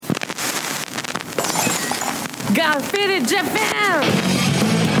got fitted Japan.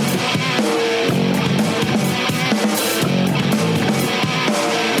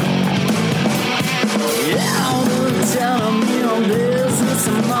 Yeah, all the time me on business.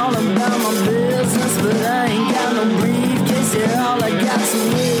 I'm all about my business, but I ain't got no briefcase. Yeah, all I got's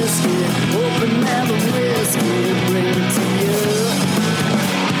some whiskey. Open now the whiskey, bring it to you.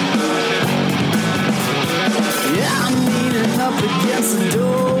 Yeah, I'm leaning up against the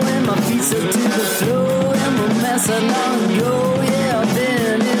door, and my feet stuck to the floor, and we're messing on go. Yeah, I've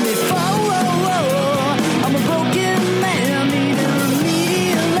been in before. I'm a broken man, needing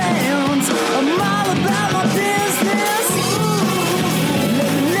remedial lands. I'm all about my business.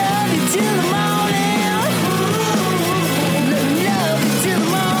 Let me love you till the morning. Let me love you till the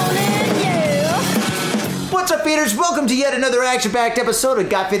morning, yeah. What's up, feeders? Welcome to yet another action-packed episode of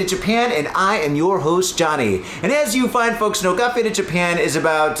Got Fitted Japan, and I am your host, Johnny. And as you fine folks know, Got Fitted Japan is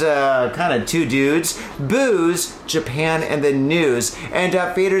about kind of two dudes, booze, Japan, and the news. And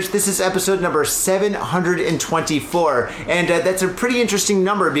faders, this is episode number 724, and that's a pretty interesting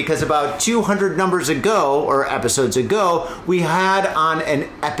number because about 200 numbers ago, or episodes ago, we had on an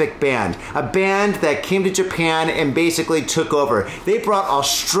epic band, a band that came to Japan and basically took over. They brought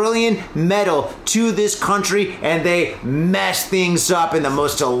Australian metal to this country, and they messed things up in the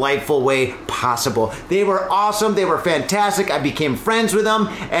most delightful way possible. They were awesome. They were fantastic. I became friends with them,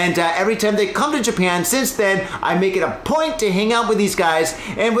 and every time they come to Japan since then, I make it a point to hang out with these guys.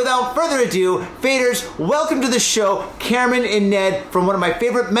 And without further ado, faders, welcome to the show, Cameron and Ned from one of my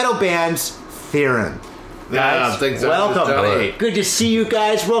favorite metal bands, THEREIN. Guys, thanks. welcome. Good to see you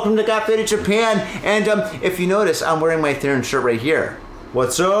guys. Welcome to Got Fitted Japan. And if you notice, I'm wearing my THEREIN shirt right here.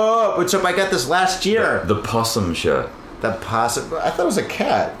 What's up? What's up? I got this last year. The possum shirt. The possum? I thought it was a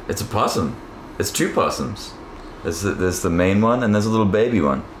cat. It's a possum. It's two possums. There's the main one and there's a little baby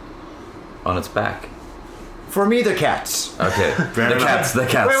one on its back. For me, they're cats. Okay. The cats.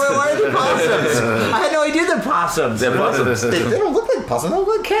 Wait, why are they possums? I had no idea they're possums. They're possums. They don't look like possums. They look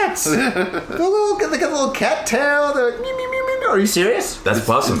like cats. They got a little cat tail. They're like, meow, meow, meow, meow. Are you serious? That's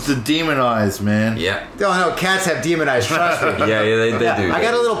possums. It's the demon eyes, man. Yeah. Oh, no, cats have demon eyes. Trust me. Yeah, they do. I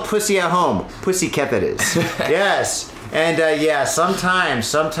got a little pussy at home. Pussy cat, that is. Yes. And yeah,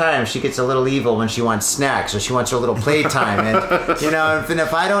 sometimes she gets a little evil when she wants snacks or she wants her little playtime. And you know, and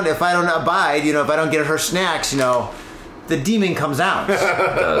if I don't abide, you know, if I don't get her snacks, you know, the demon comes out,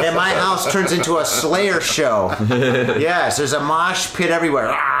 and my house turns into a Slayer show. Yes, there's a mosh pit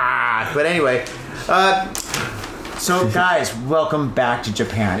everywhere. But anyway. So guys, welcome back to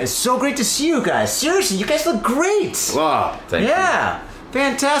Japan. It's so great to see you guys. Seriously, you guys look great. Wow. Thank you.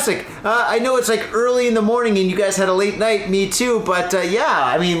 Fantastic. I know it's like early in the morning and you guys had a late night, me too, but yeah,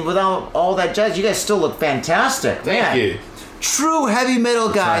 I mean, without all that jazz, you guys still look fantastic. Thank you. True heavy metal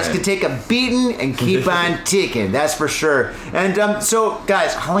guys right. can take a beating and keep on ticking, that's for sure. And so,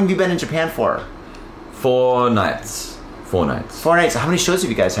 guys, how long have you been in Japan for? 4 nights. 4 nights. 4 nights. How many shows have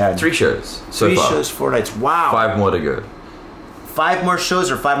you guys had? 3 shows so 3 far. 3 shows, 4 nights. Wow. 5 more to go. 5 more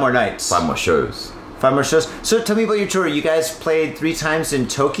shows or 5 more nights? 5 more shows. 5 more shows. So tell me about your tour. You guys played 3 times in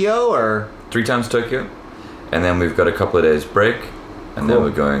Tokyo, or? 3 times Tokyo. And then we've got a couple of days break. And then we're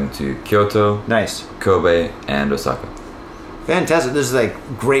going to Kyoto, Nice. Kobe, and Osaka. Fantastic. Those are like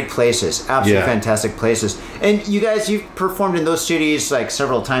great places. Absolutely fantastic places. And you guys, you've performed in those cities like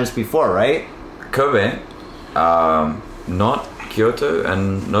several times before, right? Kobe, not Kyoto,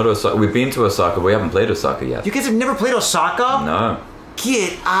 and not Osaka. We've been to Osaka. We haven't played Osaka yet. You guys have never played Osaka? No.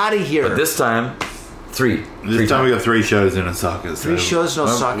 Get out of here. But this time, 3. This time we got 3 shows in Osaka. So 3 shows in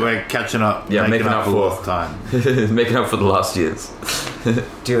Osaka. We're catching up. Yeah, making up for fourth time. making up for the last years.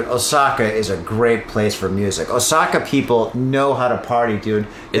 Dude, Osaka is a great place for music. Osaka people know how to party, dude.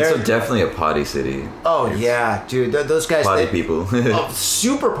 It's definitely a party city. Oh, yeah, dude. Those guys... Party people.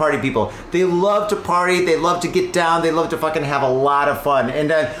 Super party people. They love to party. They love to get down. They love to fucking have a lot of fun. And,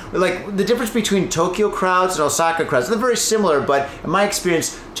 like, the difference between Tokyo crowds and Osaka crowds, they're very similar, but in my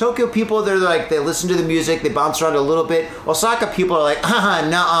experience, Tokyo people, they're like, they listen to the music, they bounce around a little bit. Osaka people are like,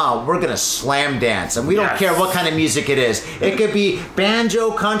 nuh-uh, we're gonna slam dance. And we don't care what kind of music it is. It could be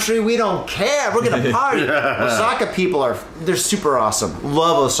banjo country, we don't care. We're gonna party. Osaka people they're super awesome.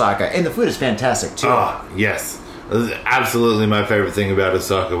 Love Osaka. And the food is fantastic, too. Oh, yes. Absolutely my favorite thing about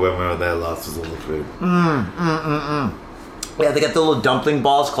Osaka when we were there last was all the food. Yeah, they got the little dumpling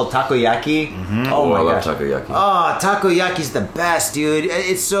balls called takoyaki. Mm-hmm. Oh, my I love gosh. takoyaki. Oh, takoyaki's the best, dude.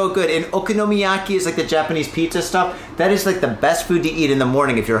 It's so good. And okonomiyaki is like the Japanese pizza stuff. That is like the best food to eat in the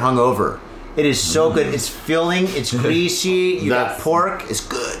morning if you're hungover. It is so good. It's filling. It's greasy. You got pork. It's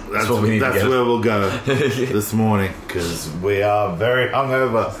good. That's what we need to That's get. where we'll go this morning because we are very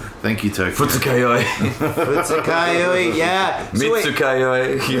hungover. Thank you, Tokyo. Futsukayoi. Futsukayoi, yeah. So wait,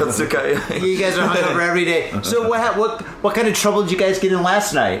 Mitsukayoi. Yotsukayoi. you guys are hungover every day. So what kind of trouble did you guys get in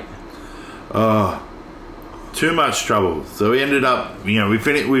last night? Too much trouble. So we ended up,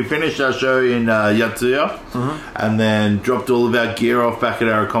 we finished our show in Yatsuya, and then dropped all of our gear off back at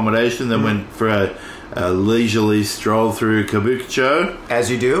our accommodation. Then went for a leisurely stroll through Kabukicho, As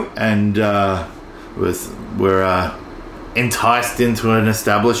you do. and we're enticed into an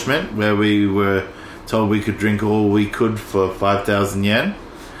establishment where we were told we could drink all we could for 5,000 yen,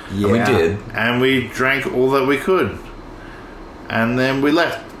 Yeah. And we did. and we drank all that we could, and then we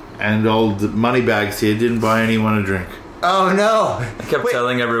left. And old Moneybags here didn't buy anyone a drink. Oh no. I kept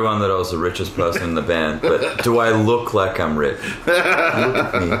telling everyone that I was the richest person in the band, but do I look like I'm rich? Look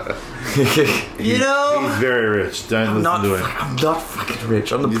at me. You know, He's very rich. Don't listen to him. I'm not fucking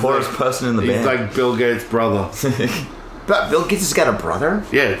rich. I'm the He's poorest like- person in the He's band. like Bill Gates' brother. but Bill Gates has got a brother?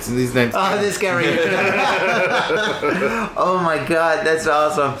 Yeah, his name's. Oh, this guy right here. Oh my god, that's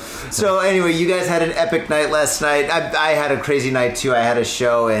awesome. So anyway, you guys had an epic night last night. I had a crazy night too. I had a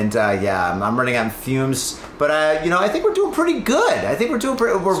show, and I'm running on fumes. But I think we're doing pretty good. I think we're doing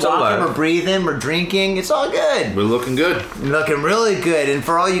we're Still walking, alive. we're breathing, we're drinking. It's all good. We're looking good. Looking really good. And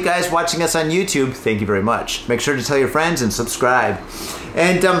for all you guys watching us on YouTube, thank you very much. Make sure to tell your friends and subscribe.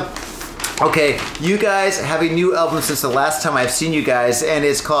 And okay, you guys have a new album since the last time I've seen you guys, and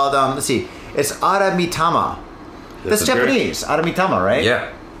it's called it's Aramitama. That's a very- Japanese. Aramitama, right? Yeah.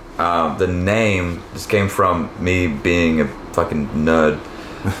 The name just came from me being a fucking nerd.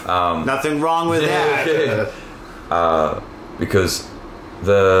 Nothing wrong with that. Because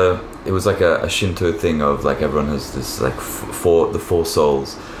it was like a Shinto thing of like everyone has this like the four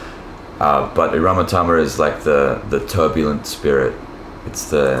souls. But Iramatama is like the turbulent spirit. It's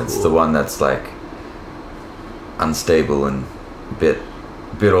the one that's like unstable and a bit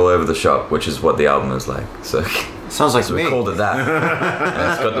all over the shop, which is what the album is like. So Sounds like me. we called it that.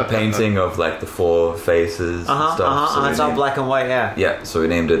 And it's got the painting of like the four faces and stuff. So It's we all named- black and white, yeah. Yeah, so we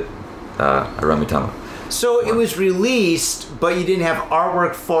named it Aramitama. So it was released, but you didn't have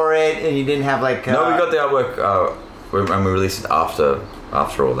artwork for it, and you didn't have like... No, we got the artwork and we released it after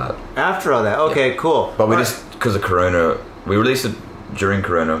all that. After all that. Okay, cool. But we All just, because of Corona, we released it during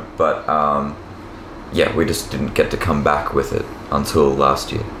Corona, but we just didn't get to come back with it until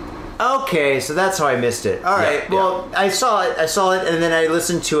last year. Okay, so that's how I missed it. All right. Yeah. Well, I saw it, and then I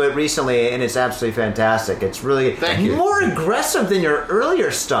listened to it recently, and it's absolutely fantastic. It's really Thank you. more aggressive than your earlier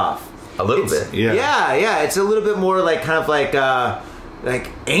stuff. A little It's- bit. Yeah. Yeah. It's a little bit more like kind of like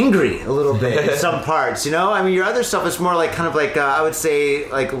angry a little bit in some parts. I mean, your other stuff is more like kind of like I would say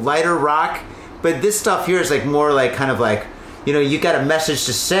like lighter rock, but this stuff here is like more like kind of like you got a message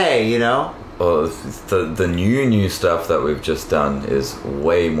to say. Well, the new stuff that we've just done is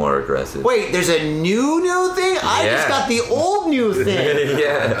way more aggressive. Wait, there's a new thing? I just Yeah. got the old new thing.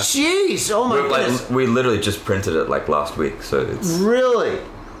 Yeah. Jeez, oh my goodness. We literally just printed it like last week, so it's Really?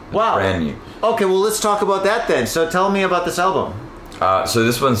 Wow. brand new. Okay, well, let's talk about that then. So tell me about this album. So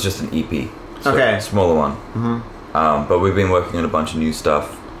this one's just an EP. So Okay. smaller one. Mm-hmm. But we've been working on a bunch of new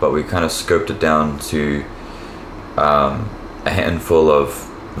stuff, but we kind of scoped it down to a handful of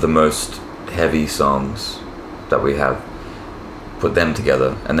the most heavy songs that we have, put them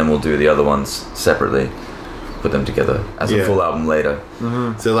together, and then we'll do the other ones separately, put them together as a Yeah. full album later.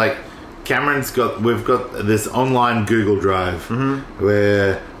 So like, we've got this online Google Drive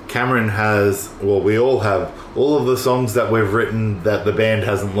where Cameron has, we all have all of the songs that we've written that the band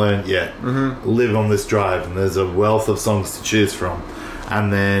hasn't learned yet live on this drive, and there's a wealth of songs to choose from.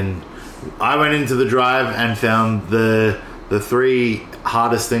 And then I went into the drive and found the three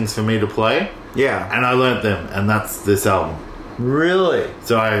hardest things for me to play, Yeah. and I learnt them, and that's this album. Really?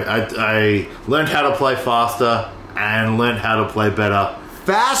 So I learned how to play faster and learned how to play better,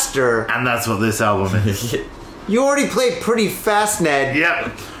 Faster? and that's what this album is. You already played pretty fast, Ned.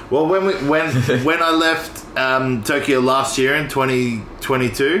 Yep. Well, when I left Tokyo last year in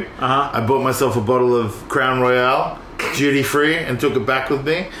 2022, I bought myself a bottle of Crown Royale duty free and took it back with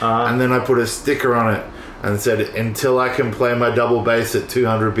me, and then I put a sticker on it and said, until I can play my double bass at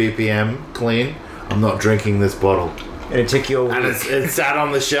 200 BPM clean, I'm not drinking this bottle. And it took you a week. And it sat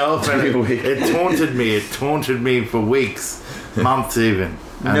on the shelf, and it taunted me. It taunted me for weeks, months even.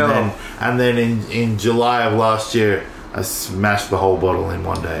 And then in July of last year, I smashed the whole bottle in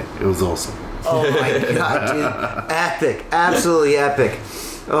one day. It was awesome. Oh my god, dude. Epic. Absolutely epic.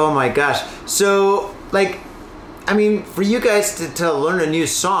 Oh my gosh. So, like, I mean, for you guys to learn a new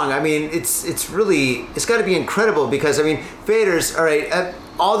song, I mean, it's got to be incredible because, I mean, Faders, all right,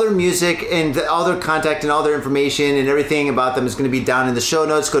 all their music and all their contact and all their information and everything about them is going to be down in the show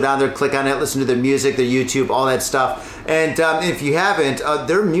notes. Go down there, click on it, listen to their music, their YouTube, all that stuff. And if you haven't,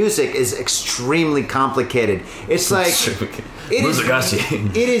 their music is extremely complicated. It's like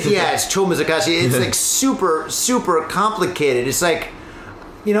Muzakashi. It is, yeah, it's Cho Muzakashi. It's like super, super complicated. It's like,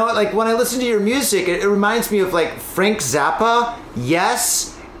 you know, like when I listen to your music, it reminds me of like Frank Zappa,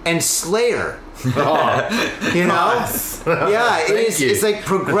 Yes, and Slayer. Oh, you know? nice. Yeah, it is. you. It's like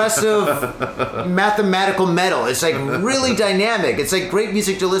progressive mathematical metal. It's like really dynamic. It's like great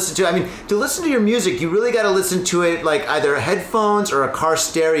music to listen to. I mean, to listen to your music, you really got to listen to it like either headphones or a car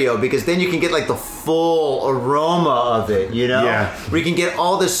stereo, because then you can get like the full aroma of it, you know? Yeah. Where you can get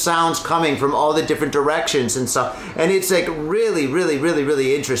all the sounds coming from all the different directions and stuff. And it's like really, really, really,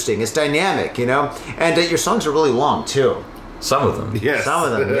 really interesting. It's dynamic, you know? And your songs are really long too. Some of them. Yes.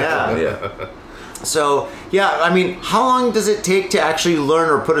 Some of them, yeah. Yeah. So, yeah, I mean, how long does it take to actually learn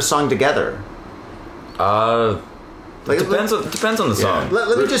or put a song together? It depends on the song.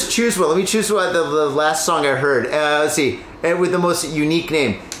 Let me just choose one. Let me choose one, the last song I heard. Let's see. With the most unique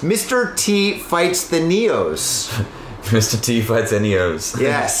name. Mr. T Fights the Neos. Mr. T Fights Neos.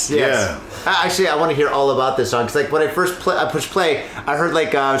 Yes, yes. Yeah. Actually, I want to hear all about this song. Because like, when I first pushed play, I heard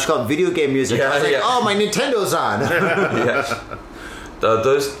like, it's called video game music. Yeah, I was like, yeah. oh, my Nintendo's on. Yeah.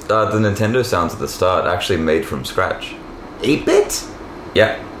 The Nintendo sounds at the start actually made from scratch. 8-bit?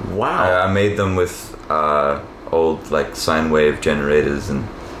 Yeah. Wow. I made them with old like sine wave generators and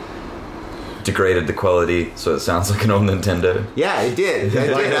degraded the quality so it sounds like an old Nintendo. Yeah, it did. It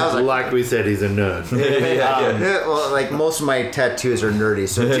did. I was like, Like we said, he's a nerd. Yeah. well, like most of my tattoos are nerdy,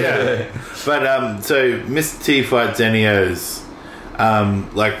 so Yeah. But so Mr. T Fights Neos,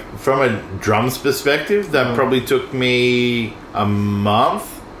 like from a drums perspective, that probably took me a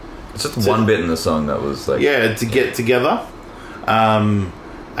month. It's just one bit in the song that was like To get together. And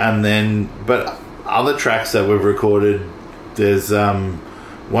then, but other tracks that we've recorded, there's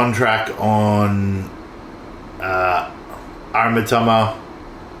one track on Aramatama.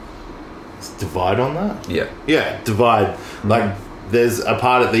 Is Divide on that? Yeah, Divide. Like, there's a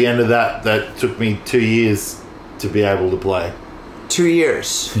part at the end of that took me 2 years to be able to play. 2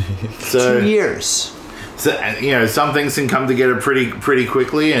 years. So, 2 years. So, you know, some things can come together pretty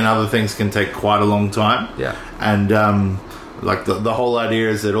quickly, and other things can take quite a long time. Yeah. And like the whole idea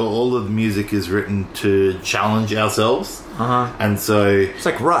is that all of the music is written to challenge ourselves. And so It's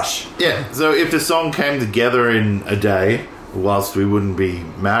like Rush. yeah. So if the song came together in a day, whilst we wouldn't be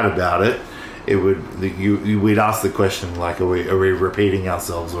mad about it, it would we'd ask the question like, are we repeating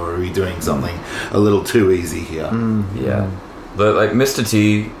ourselves, or are we doing something a little too easy here? Yeah. But like Mr.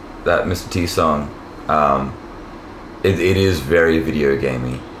 T, that Mr. T song, it is very video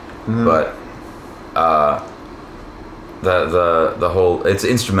gamey, but the whole, it's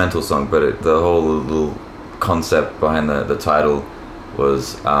an instrumental song, but the whole little concept behind the title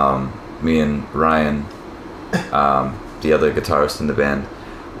was me and Ryan, the other guitarist in the band,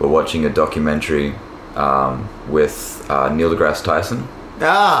 were watching a documentary with Neil deGrasse Tyson.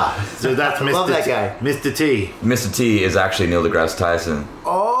 So that's I Mr. love that guy. Mr. T. Mr. T is actually Neil deGrasse Tyson.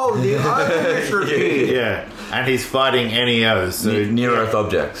 Oh, the other Mr. T. Yeah, and he's fighting NEOs. So Near Earth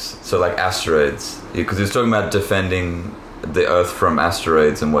objects, so like asteroids, because he was talking about defending the Earth from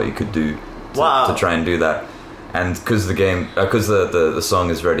asteroids and what you could do to try and do that. And because the song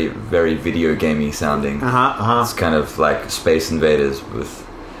is very very video gamey sounding, it's kind of like Space Invaders with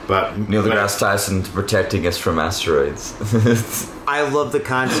Neil deGrasse Tyson protecting us from asteroids. I love the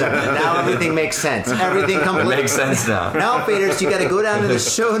concept. Now everything makes sense. Everything completely Makes sense now. Now, faders, you got to go down to the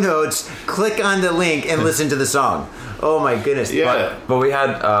show notes, click on the link, and listen to the song. Oh my goodness! Yeah. But we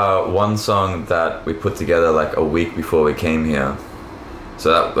had one song that we put together like a week before we came here,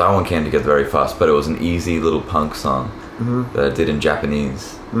 so that one came together very fast. But it was an easy little punk song that I did in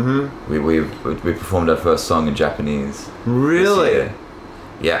Japanese. We performed our first song in Japanese. Really? This year.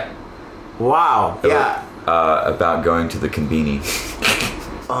 Yeah. Wow. Yeah. About going to the konbini.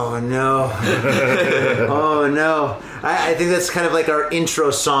 Oh no. Oh no. I think that's kind of like our intro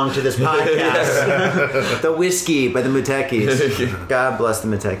song to this podcast. The Whiskey by the Mutekis. God bless the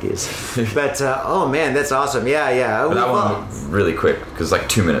Mutekis. But oh man, that's awesome. Yeah. But that one was really quick because like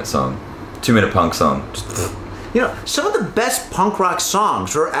 2-minute song, 2-minute punk song. You know, some of the best punk rock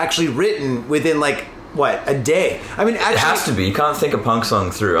songs were actually written within like a day? I mean, actually, it has to be. You can't think a punk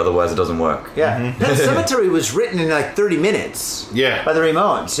song through, otherwise it doesn't work. Yeah, Pet Cemetery was written in like 30 minutes. Yeah, by the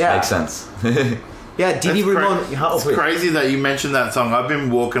Ramones. Yeah, makes sense. Yeah, Dee Ramone. It's crazy that you mentioned that song. I've been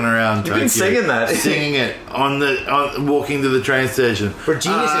walking around. You've been singing that, singing it on walking to the train station. For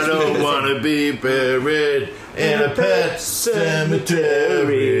geniuses, I don't want to be buried in a pet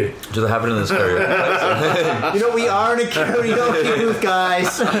cemetery. Does it happen in this karaoke? You know, we are in a karaoke booth,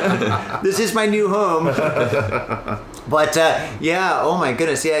 guys. This is my new home. But yeah, oh my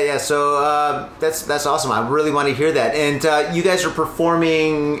goodness, yeah. So that's awesome. I really want to hear that. And you guys are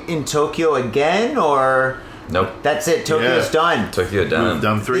performing in Tokyo again, or Nope. that's it? Tokyo's done. Tokyo done. We've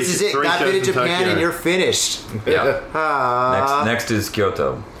done three. This is it. Three Got shows Fit in in Japan, Tokyo. and you're finished. Yeah. Next is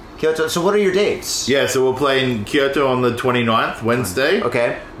Kyoto. Kyoto. So what are your dates? Yeah, so we'll play in Kyoto on the 29th, Wednesday.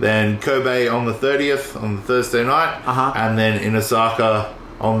 Okay. Then Kobe on the 30th, on the Thursday night. And then in Osaka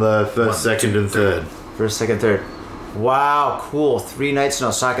on the 1st, 2nd, and 3rd. First, second, third. Wow, cool. 3 nights in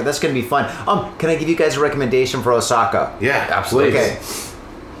Osaka. That's going to be fun. Can I give you guys a recommendation for Osaka? Yeah, Absolutely. Okay.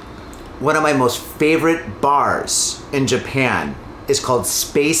 One of my most favorite bars in Japan is called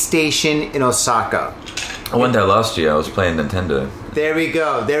Space Station in Osaka. I went there last year. I was playing Nintendo. There we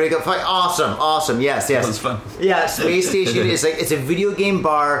go. Awesome. Yes. That was fun. Yeah, Space Station is like, it's a video game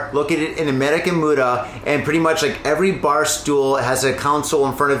bar located in American Mura, and pretty much like every bar stool has a console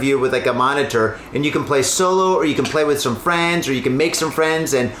in front of you with like a monitor, and you can play solo, or you can play with some friends, or you can make some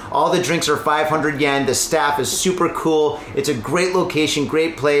friends, and all the drinks are 500 yen. The staff is super cool. It's a great location,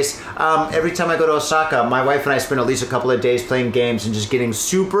 great place. Every time I go to Osaka, my wife and I spend at least a couple of days playing games and just getting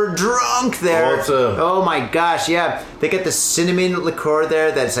super drunk there. Awesome. Oh my gosh, yeah. They get the cinnamon liqueur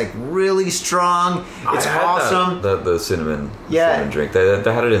there that's like really strong. It's I had awesome. The cinnamon Yeah. drink. They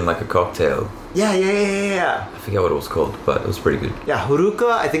had it in like a cocktail. Yeah. I forget what it was called, but it was pretty good. Yeah,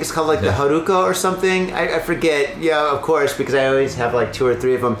 Haruka. I think it's called like the Haruka or something. I forget. Yeah, of course, because I always have like 2 or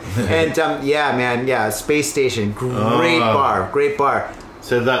 3 of them. And yeah, man. Yeah, Space Station. Great bar. Great bar.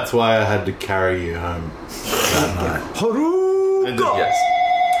 So that's why I had to carry you home that night. Haruka. Yes.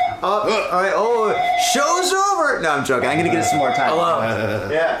 All right. Oh, show's over. No, I'm joking. I'm gonna get it some more time. Hello.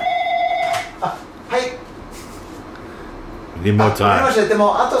 Yeah. Hi. We need more わかりま time. した。で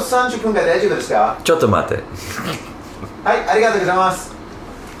もあと30分が大丈夫ですか？ちょっと待って。はい、ありがとうございます。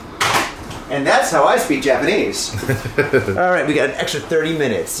And that's how I speak Japanese. All right, we got an extra 30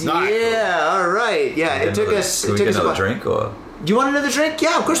 minutes. Nice. Yeah, all right. Yeah, it took us. Can It we took get us another about. drink or Do you want another drink?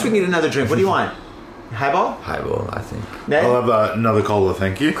 Yeah, of course we can get another drink. What do you want? Highball? highball? I think. Ned? I'll have another cola,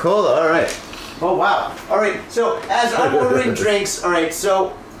 thank you. Cola. All right. Oh wow. All right. So as I'm ordering drinks, all right.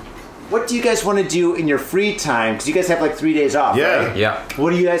 So what do you guys want to do in your free time? Because you guys have like 3 days off. Yeah. Right? Yeah.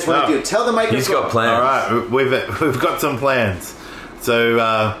 What do you guys want to No. do? Tell the microphone. He's got plans. All right, we've got some plans.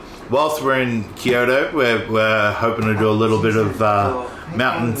 So whilst we're in Kyoto, we're hoping to do a little bit of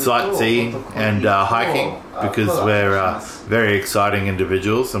mountain sightseeing and hiking, because we're very exciting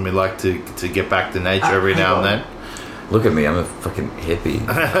individuals and we like to get back to nature every now and then. Look at me. I'm a fucking hippie.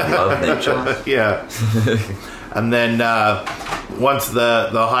 I love nature. Yeah. And then once the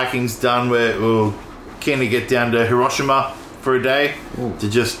hiking's done, we'll keen to get down to Hiroshima for a day to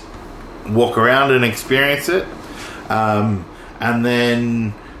just walk around and experience it. And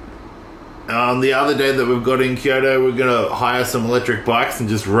then on the other day that we've got in Kyoto, we're going to hire some electric bikes and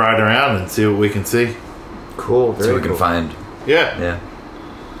just ride around and see what we can see. Cool. So we can find. Yeah. Yeah.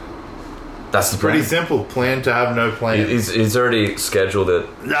 That's the plan. Pretty simple. Plan to have no plan. He's already scheduled it.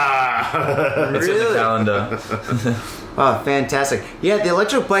 Nah. It's in the calendar. Oh, fantastic. Yeah, the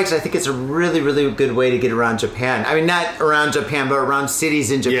electric bikes, I think it's a really, really good way to get around Japan. I mean, not around Japan, but around cities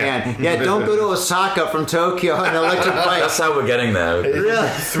in Japan. Yeah. Yeah, don't go to Osaka from Tokyo on an electric bike. That's how we're getting there. Really?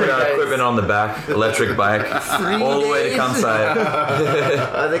 With our equipment on the back, electric bike, all the way to days.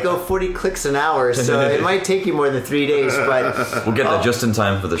 Kansai. They go 40 clicks an hour, so it might take you more than 3 days, but... We'll get there just in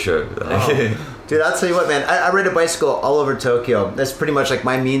time for the show. Dude, I'll tell you what, man. I ride a bicycle all over Tokyo. That's pretty much like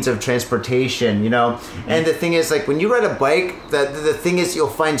my means of transportation, you know? And the thing is, like, when you ride a bike, the thing is you'll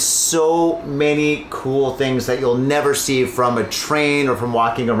find so many cool things that you'll never see from a train or from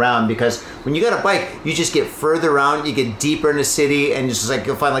walking around, because when you got a bike, you just get further around, you get deeper in the city, and it's just like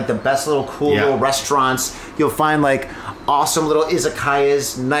you'll find like the best little cool little restaurants. You'll find like awesome little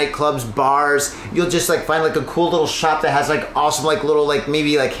izakayas, nightclubs, bars. You'll just like find like a cool little shop that has like awesome like little like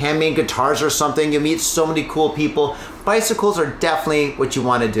maybe like handmade guitars or something. You'll meet so many cool people. Bicycles are definitely what you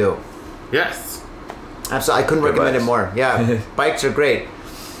want to do. Yes. Absolutely. I couldn't Good recommend bikes. it more. Yeah. Bikes are great.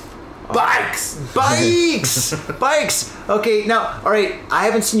 Bikes. Bikes. Okay, now, all right, I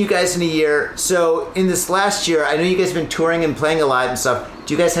haven't seen you guys in a year. So in this last year, I know you guys have been touring and playing a lot and stuff.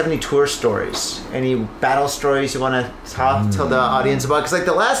 Do you guys have any tour stories? Any battle stories you want to tell the audience about? Because like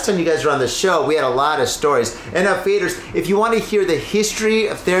the last time you guys were on the show, we had a lot of stories. And faders, if you want to hear the history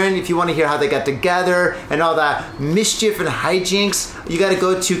of THEREIN, if you want to hear how they got together and all that mischief and hijinks, you got to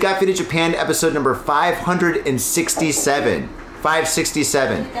go to Got Fit in Japan episode number 567.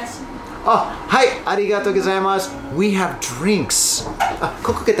 567. Oh, hi, arigatou gozaimasu. We have drinks.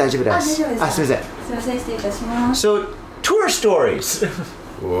 ここで大丈夫です。すみません。すいません、失礼いたします。 So, tour stories.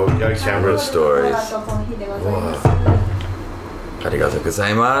 Whoa, go camera. stories. コーラとコーヒーでございます。ありがとうござ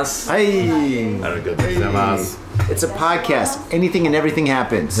います。 Hi. Arigatou. It's a podcast. Anything and everything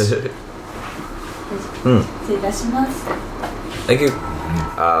happens. 失礼いたします。 Thank you.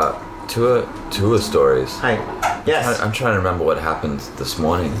 Tour stories. Hi. Yes. I'm trying to remember what happened this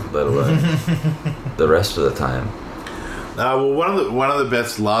morning, let alone the rest of the time. Well, one of the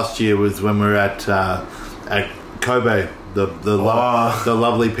best last year was when we were at Kobe, the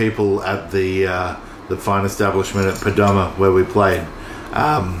lovely people at the fine establishment at Padoma where we played.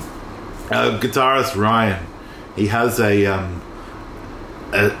 Guitarist Ryan, he has a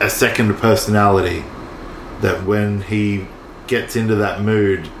second personality that when he gets into that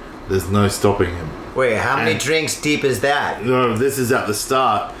mood, there's no stopping him. Wait, how many drinks deep is that? No, this is at the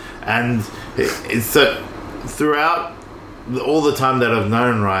start, and it's throughout all the time that I've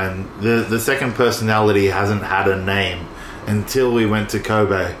known Ryan, the second personality hasn't had a name until we went to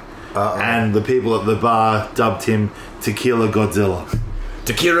Kobe, and the people at the bar dubbed him Tequila Godzilla.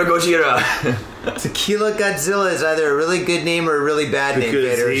 Tequila Gojira! Tequila Godzilla is either a really good name or a really bad name.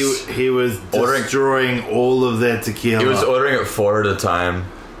 Because he was destroying all of their tequila. He was ordering it 4 at a time.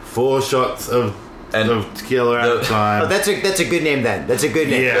 4 shots of tequila at a time. Oh, that's a good name then. That's a good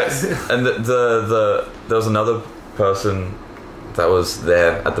name. Yes. And there was another person that was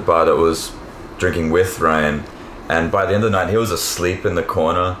there at the bar that was drinking with Ryan, and by the end of the night he was asleep in the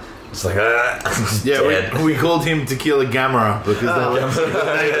corner. It's like dead. we called him Tequila Gamera because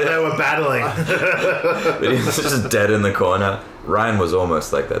they were battling. He was just dead in the corner. Ryan was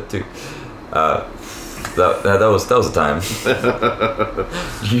almost like that too. That was a time.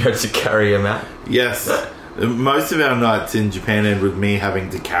 You had to carry him out. Yes. Most of our nights in Japan end with me having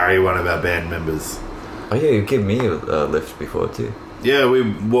to carry one of our band members. Oh yeah, you gave me a lift before too. Yeah, we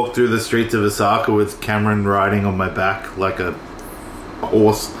walked through the streets of Osaka with Cameron riding on my back like a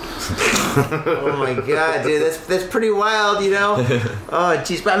horse. Oh my god, dude, that's pretty wild, you know. Oh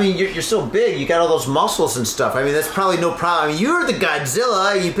jeez, but I mean, you're so big, you got all those muscles and stuff. I mean, that's probably no problem. I mean, you're the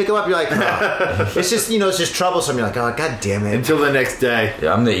Godzilla. You pick him up, you're like, oh. It's just it's just troublesome. You're like, oh god damn it. Until the next day.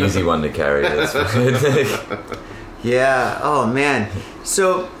 Yeah, I'm the easy one to carry. That's Yeah. Oh man.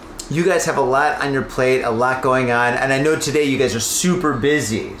 So you guys have a lot on your plate, a lot going on, and I know today you guys are super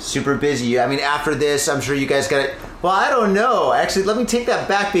busy. Super busy. I mean, after this, I'm sure you guys got it. Well, I don't know. Actually, let me take that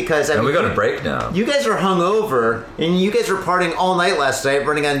back because I mean, we got a break now. You guys are hungover, and you guys were partying all night last night,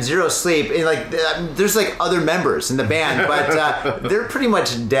 running on zero sleep. And like, there's like other members in the band, but they're pretty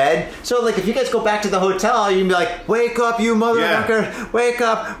much dead. So like, if you guys go back to the hotel, you can be like, "Wake up, you motherfucker! Yeah. Wake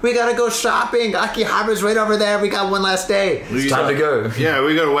up! We gotta go shopping. Akihabara's right over there. We got one last day. It's time to go." Yeah,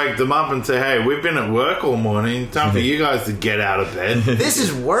 we gotta wake them up and say, "Hey, we've been at work all morning. Time for you guys to get out of bed." This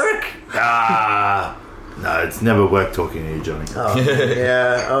is work. No, it's never work talking to you, Johnny. Oh,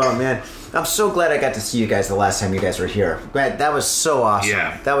 yeah. Oh, man. I'm so glad I got to see you guys the last time you guys were here. Man, that was so awesome.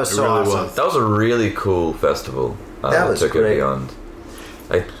 Yeah, that was so really awesome. Was. That was a really cool festival. That was took great. It beyond.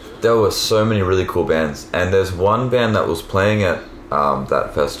 Like, there were so many really cool bands, and there's one band that was playing at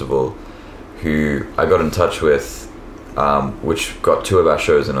that festival who I got in touch with, which got 2 of our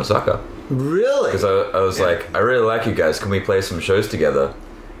shows in Osaka. Really? Because I was like, I really like you guys. Can we play some shows together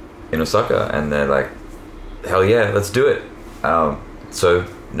in Osaka? And they're like, hell yeah, let's do it. So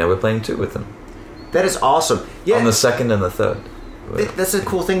now we're playing 2 with them. That is awesome. Yeah. On the 2nd and the 3rd. That's the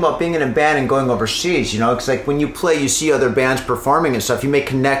cool thing about being in a band and going overseas, you know, because like when you play, you see other bands performing and stuff. You make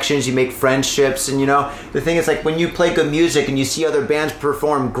connections, you make friendships, and you know, the thing is like when you play good music and you see other bands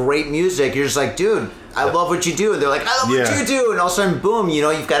perform great music, you're just like, dude, I love what you do. And they're like, I love what you do. And all of a sudden, boom, you know,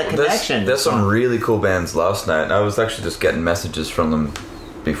 you've got a connection. There's some really cool bands last night. And I was actually just getting messages from them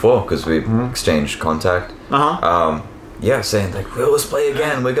before because we exchanged contact. Yeah, saying like, well, let's play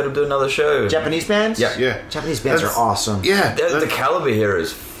again. We got to do another show. Japanese bands? Yeah. Japanese bands are awesome. Yeah. The caliber here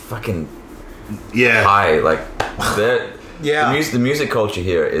is fucking high. Like, the music culture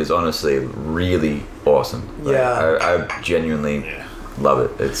here is honestly really awesome. Like, I genuinely love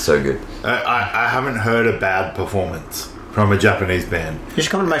it. It's so good. I haven't heard a bad performance from a Japanese band. You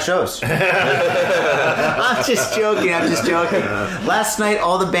should come to my shows. I'm just joking. Last night,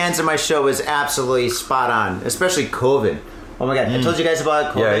 all the bands in my show was absolutely spot on, especially COVID. Oh my god, I told you guys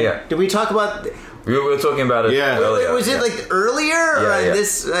about COVID. Yeah. Did we talk about... We were talking about it earlier. Was it like earlier? Or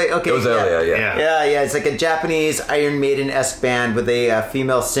this? Okay, it was earlier, Yeah, it's like a Japanese Iron Maiden-esque band with a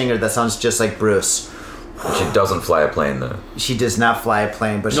female singer that sounds just like Bruce. She doesn't fly a plane though. She does not fly a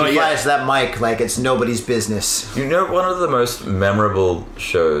plane, but she Not yet. flies that mic like it's nobody's business. You know, one of the most memorable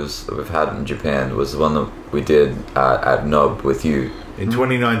shows that we've had in Japan was the one that we did at Nob with you. In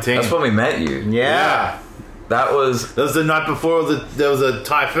 2019. That's when we met you. Yeah. That was the night before there was a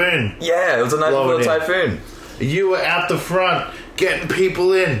typhoon. it was a night before the typhoon. You were out the front getting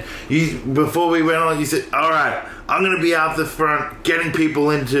people in. Before we went on, you said, all right, I'm going to be out the front getting people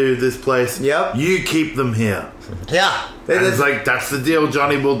into this place. Yep. You keep them here. Yeah. And it's like, that's the deal,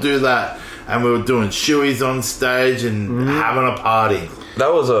 Johnny, we'll do that. And we were doing shoeies on stage and having a party.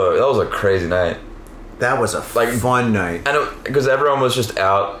 That was a crazy night. That was a fun night. And because everyone was just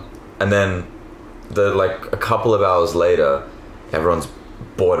out, and then a couple of hours later, everyone's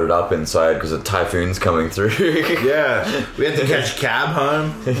boarded up inside because a typhoon's coming through. Yeah. We had to catch a cab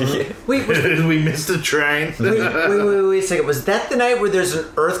home. Wait, We missed a train. wait a second. Was that the night where there's an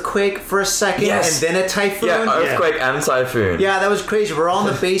earthquake for a second Yes. and then a typhoon? Yeah, earthquake and typhoon. Yeah, that was crazy. We're all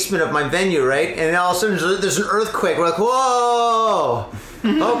in the basement of my venue, right? And then all of a sudden there's an earthquake. We're like, whoa!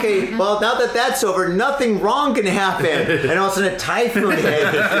 Okay, well, now that that's over, nothing wrong can happen. And all of a sudden a typhoon hit.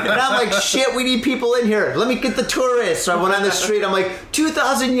 And I'm like, shit, we need people in here. Let me get the tourists. So I went on the street. I'm like,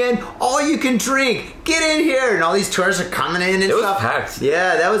 2,000 yen, all you can drink. Get in here. And all these tourists are coming in and It was stuff. packed.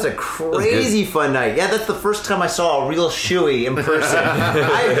 Yeah, that was a crazy fun night. Yeah, that's the first time I saw a real shoey in person.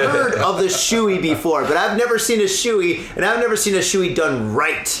 I heard of the shoey before, but I've never seen a shoey, and I've never seen a shoey done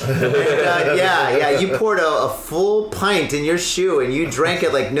right. And, yeah, you poured a full pint in your shoe, and you drank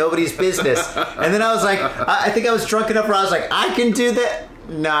it like nobody's business. And then I was like, I think I was drunk enough where I was like, I can do that.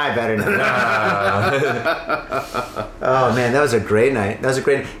 No, I better not. Oh man, that was a great night.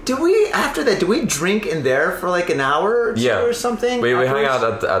 Did we drink in there for like an hour or two or something? We hung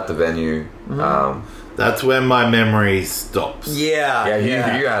afterwards? out at the venue. That's when my memory stops. Yeah.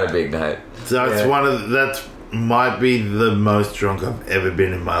 You had a big night. So it's that might be the most drunk I've ever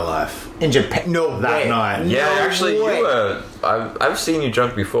been in my life. In Japan? No That way. night. Yeah, No actually, way. you were. I've seen you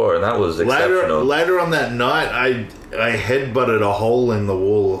drunk before, and that was exceptional. Later on that night, I headbutted a hole in the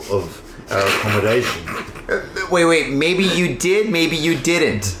wall of our accommodation. Wait. Maybe you did. Maybe you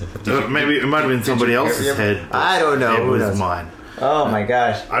didn't. Maybe it might have been somebody else's head. but I don't know. It Who was knows? mine. Oh my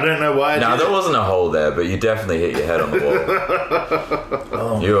gosh. I don't know why. No, there wasn't a hole there, but you definitely hit your head on the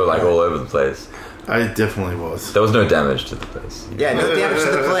wall. You were like all over the place. I definitely was. There was no damage to the place. Yeah, no damage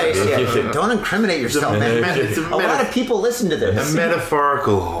to the place. Yeah, don't incriminate yourself, man. It's A lot of people listen to a this.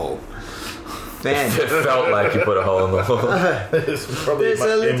 metaphorical hole. It Man. felt like you put a hole in the wall. It's probably There's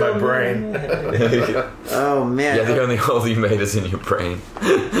a in my little brain. Oh man. Yeah, the only hole you made is in your brain.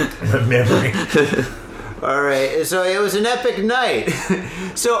 My memory. All right, so it was an epic night.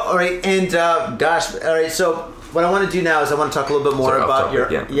 So, all right, and gosh, all right. So, what I want to do now is I want to talk a little bit more Sorry, off about topic,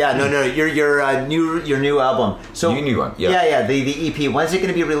 your new album. So, New one, yeah. the EP. When's it going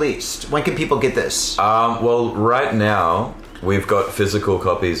to be released? When can people get this? Well, right now we've got physical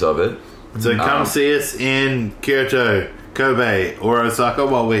copies of it. So come see us in Kyoto, Kobe, or Osaka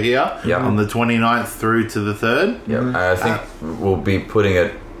while we're here Yeah. on the 29th through to the 3rd. Yeah, I think we'll be putting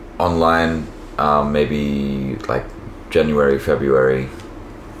it online, maybe like January, February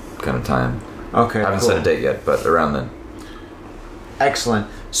kind of time. Okay, I haven't set a date yet, but around then. Excellent.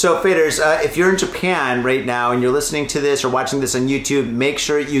 So, faders, if you're in Japan right now and you're listening to this or watching this on YouTube, make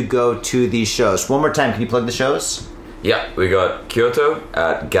sure you go to these shows. One more time, can you plug the shows? Yeah, we got Kyoto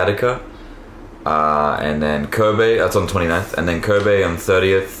at Gattaca, and then Kobe, that's on 29th, and then Kobe on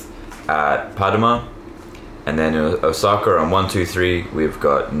 30th at Paduma, and then Osaka on 1, 2, 3, we've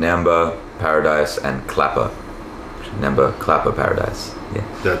got Namba, Paradise, and Clapper. Namba, Clapper, Paradise. Yeah.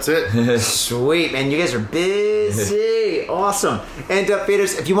 That's it. Sweet, man. You guys are busy. Awesome. And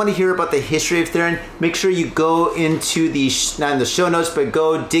faders, if you want to hear about the history of THEREIN, make sure you go into not in the show notes, but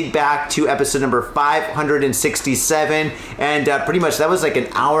go dig back to episode number 567. And pretty much that was like an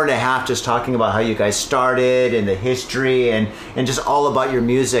hour and a half just talking about how you guys started and the history and just all about your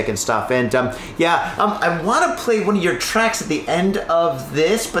music and stuff. And I want to play one of your tracks at the end of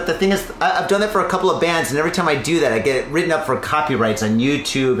this, but the thing is, I've done that for a couple of bands, and every time I do that, I get it written up for copyrights on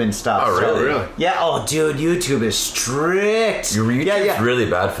YouTube and stuff. Oh, really? Really? Yeah. Oh, dude, YouTube is strict. YouTube's really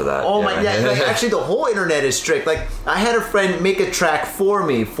bad for that. Oh my, yeah. Like, actually, the whole internet is strict. Like, I had a friend make a track for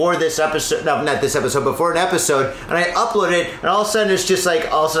me for this episode. No, not this episode, but for an episode, and I uploaded it, and all of a sudden it's just like,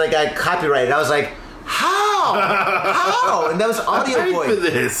 I got copyrighted. I was like, how? How? And that was Audio paid Void. for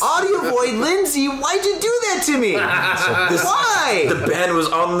this. Audio Void, Lindsay, why'd you do that to me? Why? The band was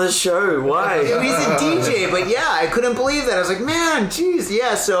on the show. Why? He's a DJ, but yeah, I couldn't believe that. I was like, man, geez,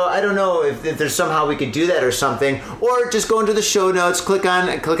 yeah. So I don't know if there's somehow we could do that or something, or just go into the show notes, click on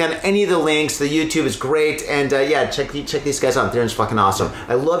any of the links. The YouTube is great, and yeah, check these guys out. THEREIN's fucking awesome.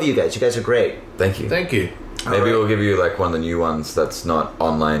 I love you guys. You guys are great. Thank you. Thank you. Maybe we'll give you like one of the new ones that's not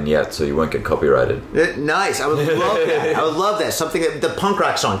online yet, so you won't get copyrighted. Nice. I would love that. I would love that. Something the punk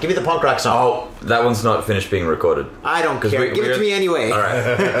rock song. Give me the punk rock song. Oh, that one's not finished being recorded. I don't care. Give it to me anyway. All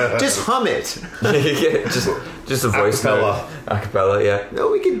right. Just hum it. Yeah, just a voice note. Acapella, yeah.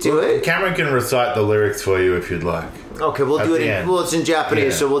 No, we can do it. Cameron can recite the lyrics for you if you'd like. Okay, we'll At do the it. end. Well, it's in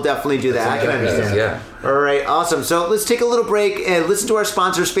Japanese, Yeah. so we'll definitely do that. I can understand. Yeah. All right, awesome. So let's take a little break and listen to our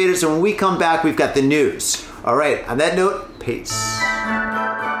sponsors, Faders, and when we come back, we've got the news. All right, on that note, peace.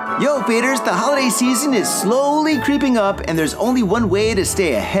 Yo, Faders, the holiday season is slowly creeping up, and there's only one way to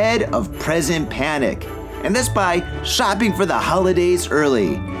stay ahead of present panic, and that's by shopping for the holidays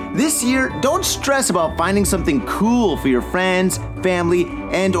early. This year, don't stress about finding something cool for your friends, family,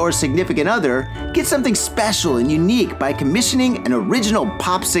 and or significant other. Get something special and unique by commissioning an original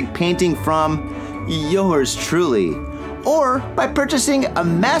Popsic painting from yours truly, or by purchasing a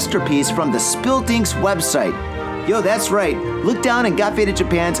masterpiece from the Spilt Inks website. Yo, that's right. Look down in Got Faded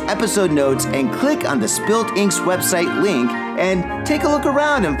Japan's episode notes and click on the Spilt Inks website link and take a look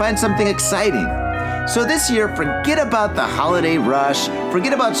around and find something exciting. So this year, forget about the holiday rush,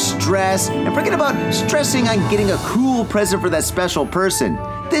 forget about stress, and forget about stressing on getting a cool present for that special person.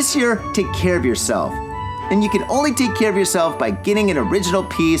 This year, take care of yourself. And you can only take care of yourself by getting an original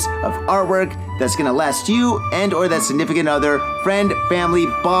piece of artwork that's gonna last you and or that significant other, friend, family,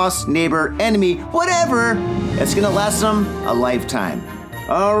 boss, neighbor, enemy, whatever, that's gonna last them a lifetime.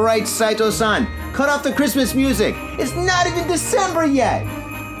 All right, Saito-san, cut off the Christmas music. It's not even December yet.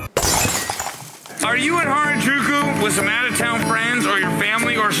 Are you in Harajuku with some out-of-town friends or your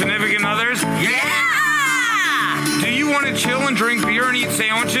family or significant others? Yeah! Do you want to chill and drink beer and eat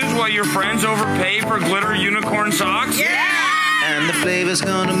sandwiches while your friends overpay for glitter unicorn socks? Yeah! And the flavor's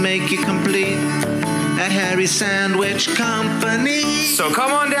gonna make you complete at Harry's Sandwich Company. So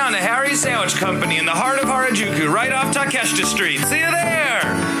come on down to Harry's Sandwich Company in the heart of Harajuku, right off Takeshita Street. See you there!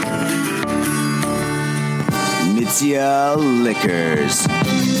 Mitsuya Liquors.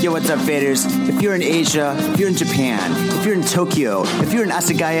 Yo, what's up, Faders? If you're in Asia, if you're in Japan, if you're in Tokyo, if you're in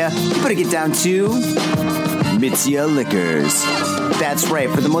Asagaya, you better get down to Mitsuya Liquors. That's right,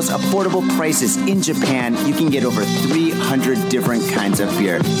 for the most affordable prices in Japan, you can get over 300 different kinds of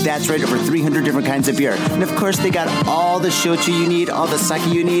beer. That's right, over 300 different kinds of beer. And of course, they got all the shochu you need, all the sake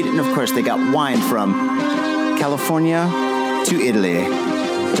you need, and of course, they got wine from California to Italy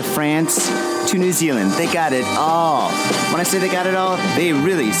to France to New Zealand. They got it all. When I say they got it all, they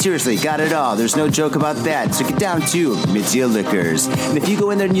really, seriously got it all. There's no joke about that. So get down to Mitsuya Liquors. And if you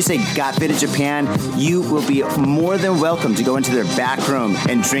go in there and you say, Got Faded Japan, you will be more than welcome to go into their back room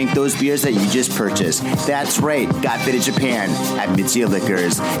and drink those beers that you just purchased. That's right, Got Faded Japan at Mitsuya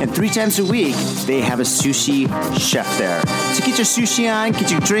Liquors. And 3 times a week, they have a sushi chef there. So get your sushi on, get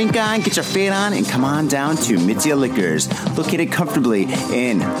your drink on, get your fade on, and come on down to Mitsuya Liquors, located comfortably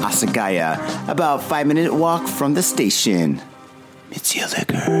in Asagaya, about 5-minute walk from the station. Mitsuya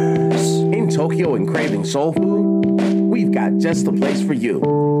Liquors. In Tokyo and craving soul food? We've got just the place for you.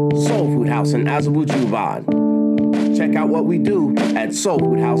 Soul Food House in Azabu-Juban. Check out what we do at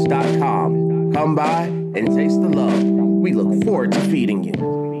soulfoodhouse.com. Come by and taste the love. We look forward to feeding you.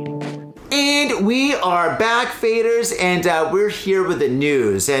 And we are back, Faders, and we're here with the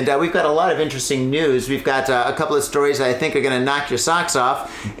news. And we've got a lot of interesting news. We've got a couple of stories that I think are going to knock your socks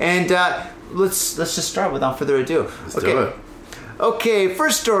off. And let's just start without further ado. Let's do it. Okay,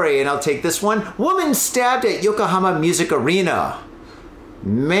 first story, and I'll take this one. Woman stabbed at Yokohama Music Arena.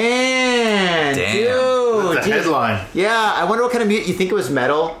 Man, Damn. dude. That's a headline. Yeah, I wonder what kind of music. You think it was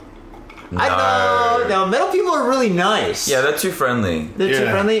metal? I don't know. No, metal people are really nice. Yeah, they're too friendly. They're too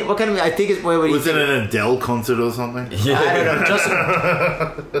Yeah. friendly? What kind of... I think it's... Wait, what do you Was it think? an Adele concert or something? Yeah. I don't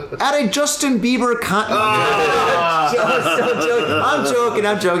know. At a Justin Bieber concert.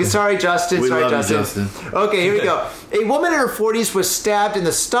 I'm joking. Sorry, Justin. We Sorry, love you, Justin. Justin. Okay, here we go. A woman in her 40s was stabbed in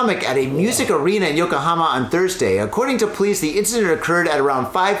the stomach at a music arena in Yokohama on Thursday. According to police, the incident occurred at around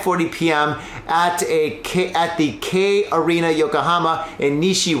 5:40 p.m. at the K Arena Yokohama in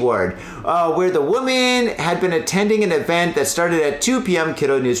Nishi Ward, where the woman had been attending an event that started at 2 p.m.,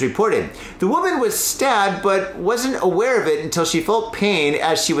 Kyoto News reported. The woman was stabbed but wasn't aware of it until she felt pain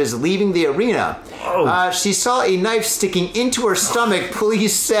as she was leaving the arena. She saw a knife sticking into her stomach,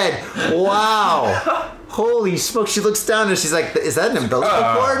 police said. Wow. Holy smoke! She looks down and she's like, "Is that an umbilical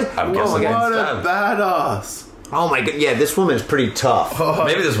cord?" I'm guessing What it's a badass. Oh my god! Yeah, this woman is pretty tough.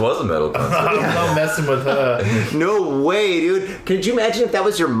 Maybe this was a metal concert. I'm not messing with her. No way, dude. Could you imagine if that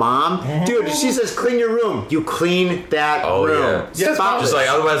was your mom? Dude, she says, clean your room. You clean that Oh, room. yeah. Stop Just it. like,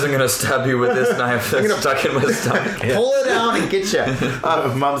 otherwise I'm gonna stab you with this knife that's stuck in my stomach. Pull it out and get you.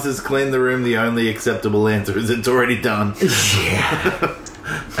 If Mum says clean the room, the only acceptable answer is it's already done.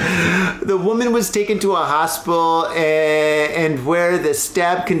 The woman was taken to a hospital and where the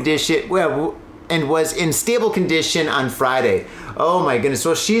stab condition, and was in stable condition on Friday. Oh my goodness.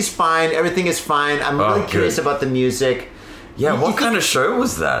 So she's fine. Everything is fine. I'm really curious about the music. Yeah, what kind of show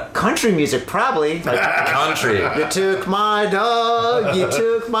was that? Country music, probably. Country. You took my dog, you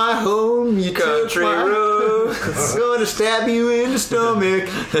took my home, you Country took my road. It's gonna stab you in the stomach.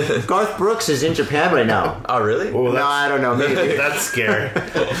 Garth Brooks is in Japan right now. Oh, really? Well, No, I don't know. Maybe. that's scary.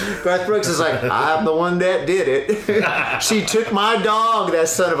 Garth Brooks is like, I'm the one that did it. She took my dog, that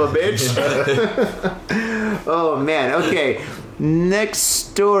son of a bitch. Oh, man. Okay. Next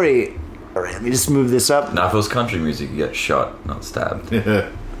story. All right, let me just move this up. Now, if it was country music, you get shot, not stabbed.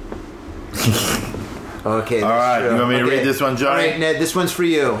 Okay. All right, you want me to read this one, Johnny? All right, Ned, this one's for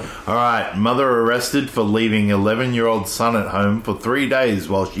you. All right, mother arrested for leaving 11-year-old son at home for 3 days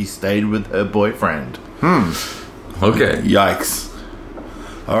while she stayed with her boyfriend. Okay. Yikes.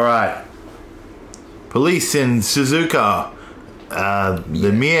 All right. Police in Suzuka,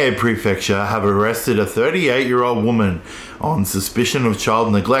 the Mie prefecture, have arrested a 38-year-old woman on suspicion of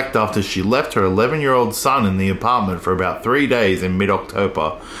child neglect after she left her 11-year-old son in the apartment for about 3 days in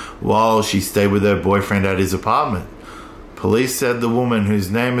mid-October while she stayed with her boyfriend at his apartment. Police said the woman, whose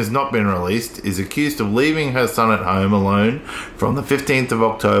name has not been released, is accused of leaving her son at home alone from the 15th of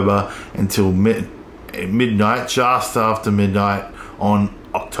October until midnight, just after midnight on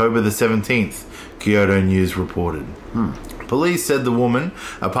October the 17th, Kyoto News reported. Police said the woman,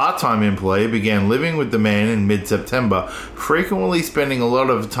 a part-time employee, began living with the man in mid-September, frequently spending a lot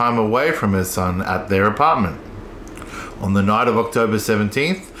of time away from her son at their apartment. On the night of October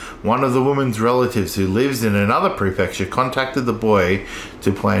 17th, one of the woman's relatives who lives in another prefecture contacted the boy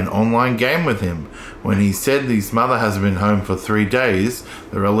to play an online game with him. When he said his mother has been home for 3 days,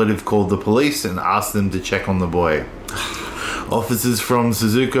 the relative called the police and asked them to check on the boy. Officers from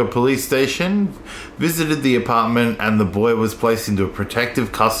Suzuka Police Station visited the apartment and the boy was placed into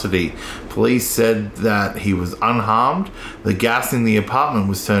protective custody. Police said that he was unharmed. The gas in the apartment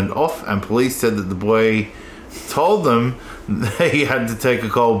was turned off and police said that the boy told them that he had to take a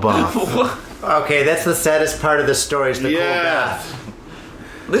cold bath. Okay, that's the saddest part of the story is the cold Yeah. bath.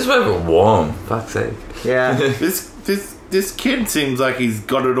 At least we're warm. Fuck's sake. Yeah. This kid seems like he's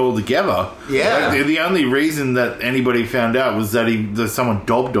got it all together. Yeah. Like, the only reason that anybody found out was that someone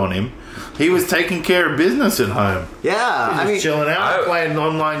dobbed on him. He was taking care of business at home. Yeah. He was I mean, chilling out, playing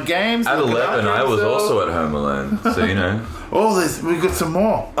online games. At looking 11, after I was himself. also at home alone, so you know. Oh, we got some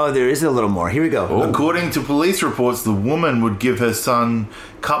more. oh, there is a little more. Here we go. According to police reports, the woman would give her son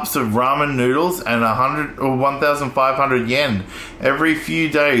cups of ramen noodles and 1,500 yen every few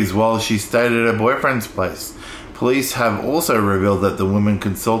days while she stayed at her boyfriend's place. Police have also revealed that the woman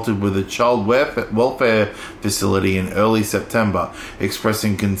consulted with a child welfare facility in early September,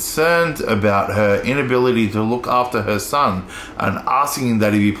 expressing concerns about her inability to look after her son and asking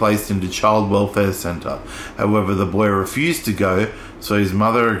that he be placed into child welfare center. However, the boy refused to go, so his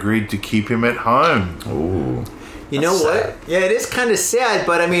mother agreed to keep him at home. Ooh. You know That's what? sad. Yeah, it is kind of sad,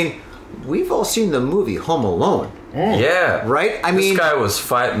 but I mean, we've all seen the movie Home Alone. Yeah. Right? I mean, this guy was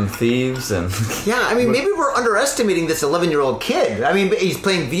fighting thieves and... yeah, I mean, maybe we're underestimating this 11-year-old kid. I mean, he's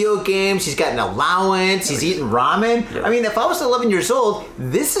playing video games, he's got an allowance, he's eating ramen. Yeah. I mean, if I was 11 years old,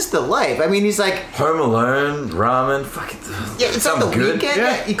 this is the life. I mean, he's like, Home Alone, ramen, fuck it. yeah, it's on the weekend.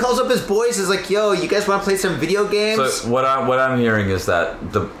 Yeah. He calls up his boys, he's like, yo, you guys want to play some video games? So what I'm hearing is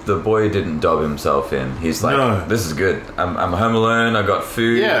that the boy didn't dob himself in. He's like, No. this is good. I'm home alone. I got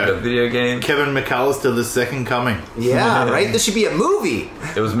food. Yeah. I got video games. Kevin McAllister, the second coming. Yeah, right? This should be a movie.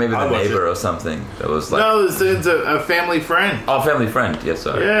 It was maybe the I'll watch neighbor it. or something that was like, No, it's a family friend. oh, family friend. Yes,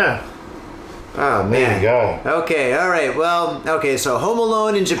 sorry. Yeah. Oh, man. There you go. Okay, all right. Well, okay, so Home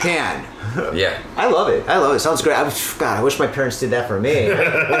Alone in Japan. Yeah. I love it. Sounds great. God, I wish my parents did that for me.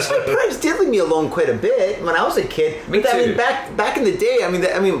 I wish my parents did leave me alone quite a bit when I was a kid. Me But I mean, too. back in the day, I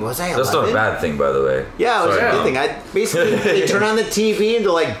mean, was I 11? That's not a bad thing, by the way. Yeah, it was Sorry, a good Mom. thing. Basically, they turn on the TV and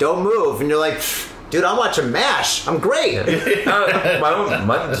they're like, don't move. And you're like, dude, I'm watching MASH. I'm great. My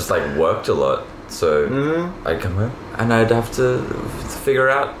mom just like worked a lot, so I'd come home and I'd have to figure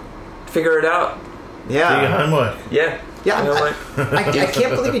it out. Do your Yeah. homework. Yeah. Yeah, You know, I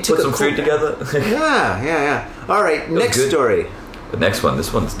can't believe you took put some food together. Yeah. All right, next good. story. The next one,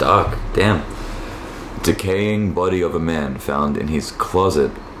 this one's dark. Damn. Decaying body of a man found in his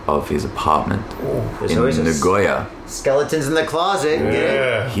closet of his apartment There's in always a Nagoya. Skeletons in the closet.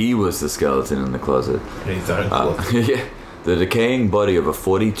 Yeah. He was the skeleton in the closet. His own closet. Yeah. The decaying body of a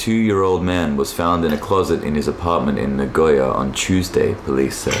 42-year-old man was found in a closet in his apartment in Nagoya on Tuesday,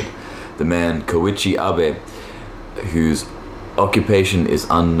 police said. The man, Koichi Abe, whose occupation is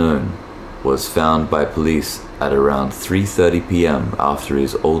unknown, was found by police at around 3:30 p.m. after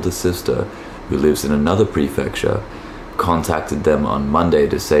his older sister, who lives in another prefecture, contacted them on Monday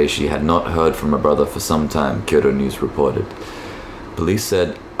to say she had not heard from her brother for some time, Kyoto News reported. Police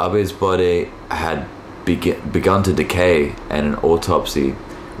said Abe's body had begun to decay and an autopsy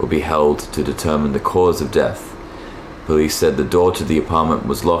will be held to determine the cause of death. Police said the door to the apartment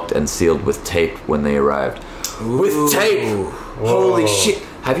was locked and sealed with tape when they arrived. With tape! Holy shit!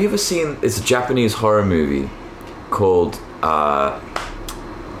 Have you ever seen, it's a Japanese horror movie called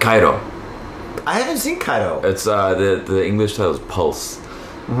Kairo. I haven't seen Kaido. It's the English title is Pulse.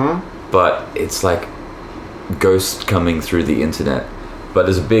 But it's like ghosts coming through the internet. But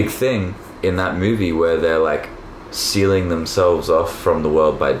there's a big thing in that movie where they're like sealing themselves off from the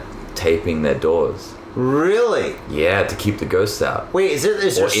world by taping their doors. Really? Yeah, to keep the ghosts out. Wait, is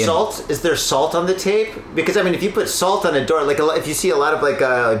there salt? Is there salt on the tape? Because I mean, if you put salt on a door, like if you see a lot of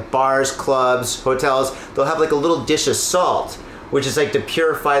like bars, clubs, hotels, they'll have like a little dish of salt, which is like to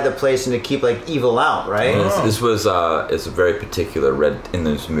purify the place and to keep like evil out, right? This was it's a very particular red in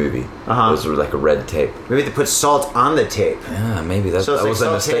this movie. It was like a red tape. Maybe they put salt on the tape. Yeah, maybe that So it's was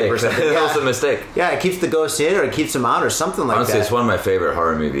like a salt tape mistake. or something. That Yeah. was a mistake. Yeah, it keeps the ghosts in or it keeps them out or something like Honestly, that. it's one of my favorite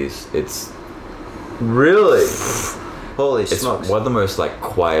horror movies. It's Really? Holy It's smokes. one of the most like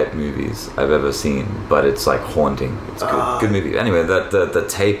quiet movies I've ever seen, but it's like haunting. It's good, good movie. Anyway, the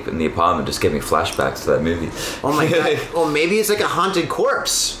tape in the apartment just gave me flashbacks to that movie. Oh my god. Well, maybe it's like a haunted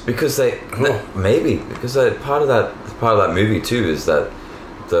corpse. Because part of that movie too is that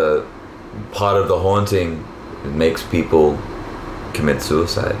the part of the haunting makes people commit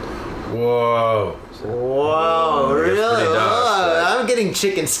suicide. Whoa. Whoa, it's really? pretty dark, Oh, I'm getting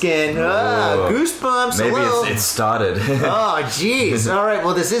chicken skin. Goosebumps. Maybe hello. it started. Oh, jeez. All right.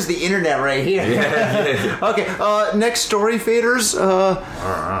 Well, this is the internet right here. Yeah. Okay. Next story, faders.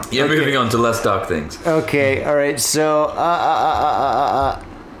 Yeah, moving on to less dark things. Okay. All right. So.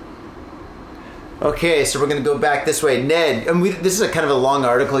 Okay, so we're going to go back this way. Ned, and this is a kind of a long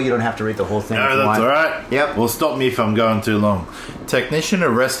article. You don't have to read the whole thing. No, if you that's want. all right. Yep. Well, stop me if I'm going too long. Technician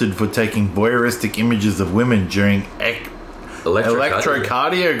arrested for taking voyeuristic images of women during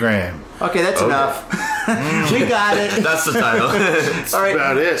electrocardiogram. Okay, that's enough. You got it. That's the title. All right.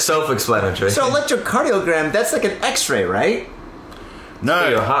 About it. Self-explanatory. So electrocardiogram, that's like an X-ray, right? No.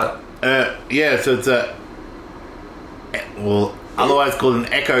 Your heart. Yeah, so it's otherwise called an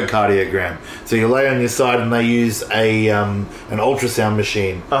echocardiogram. So you lay on your side and they use an ultrasound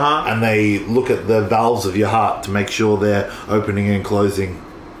machine, and they look at the valves of your heart to make sure they're opening and closing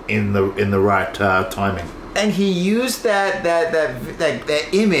in the right timing. And he used that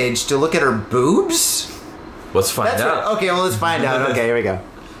image to look at her boobs. Let's find out. Okay, well, let's find out. Okay, here we go.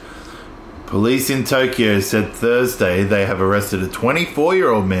 Police in Tokyo said Thursday they have arrested a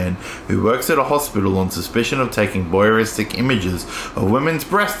 24-year-old man who works at a hospital on suspicion of taking voyeuristic images of women's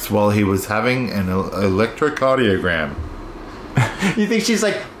breasts while he was having an electrocardiogram. You think she's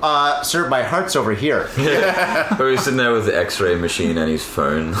like, sir, my heart's over here. Or he's sitting there with the X-ray machine and his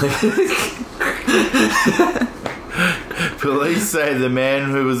phone. Police say the man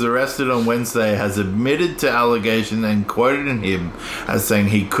who was arrested on Wednesday has admitted to allegation and quoted him as saying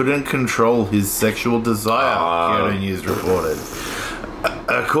he couldn't control his sexual desire, Kyoto News reported.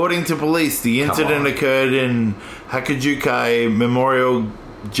 According to police, the incident occurred in Hakujukai Memorial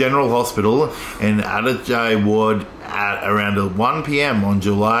General Hospital in Adajai Ward at around 1 p.m. on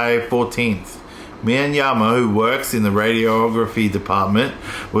July 14th. Miyanyama, who works in the radiography department,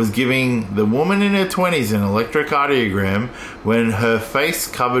 was giving the woman in her 20s an electrocardiogram when her face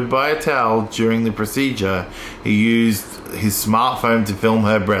covered by a towel during the procedure. He used his smartphone to film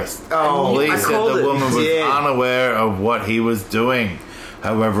her breast. Oh, Police said the woman was Yeah. unaware of what he was doing.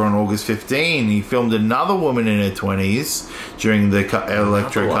 However, on August 15, he filmed another woman in her 20s during the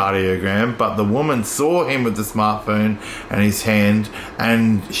electrocardiogram, but the woman saw him with the smartphone in his hand,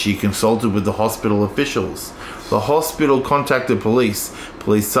 and she consulted with the hospital officials. The hospital contacted police.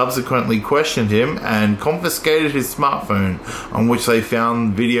 Police subsequently questioned him and confiscated his smartphone, on which they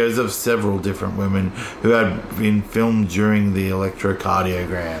found videos of several different women who had been filmed during the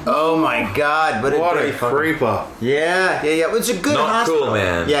electrocardiogram. Oh my God! What a creeper! Yeah. It's a good Not hospital. cool,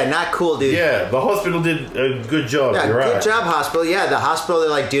 man. Yeah, not cool, dude. Yeah, the hospital did a good job. Yeah, You're right. good job, hospital. Yeah, the hospital, they're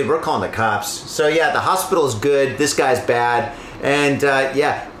like, dude, we're calling the cops. So, yeah, the hospital's good. This guy's bad. And,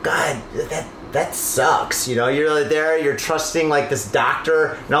 God, that sucks. You know, you're there, you're trusting, like, this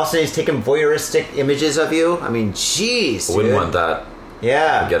doctor, and all of a sudden he's taking voyeuristic images of you. I mean, jeez, I wouldn't dude. want that.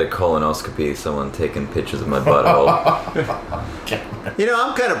 Yeah. Get a colonoscopy, someone taking pictures of my butthole. You know,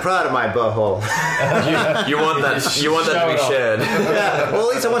 I'm kind of proud of my butthole. You want that to be shared. Yeah, well,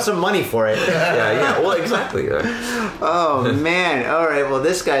 at least I want some money for it. Yeah, well, exactly. Oh, man. All right, well,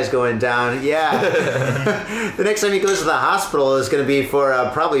 this guy's going down. Yeah. The next time he goes to the hospital is going to be for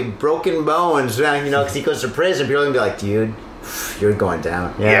probably broken bones, you know, because he goes to prison. People are going to be like, dude, you're going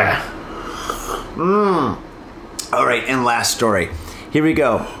down. Yeah. All right, and last story. Here we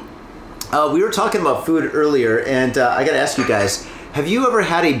go. We were talking about food earlier, and I got to ask you guys, have you ever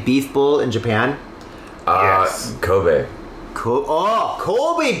had a beef bowl in Japan? Yes. Kobe.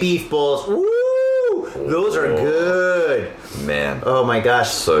 Kobe beef bowls. Woo! Those are good. Man. Oh my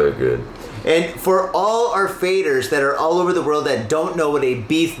gosh. So good. And for all our faders that are all over the world that don't know what a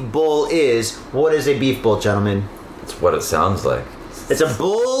beef bowl is, what is a beef bowl, gentlemen? It's what it sounds like. It's a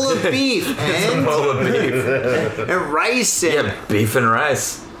bowl of beef and, Bowl of beef. and rice. And, Yeah, beef and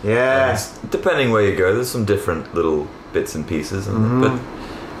rice. yeah. Depending where you go, there's some different little bits and pieces, but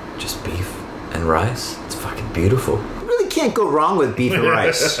just beef and rice. It's fucking beautiful. You really can't go wrong with beef and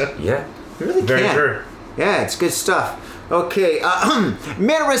rice. Yeah. You really Very can't. true. Yeah, it's good stuff. Okay,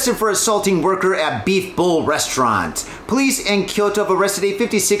 man arrested for assaulting worker at Beef Bowl restaurant. Police in Kyoto have arrested a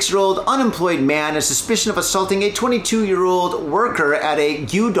 56-year-old unemployed man on suspicion of assaulting a 22-year-old worker at a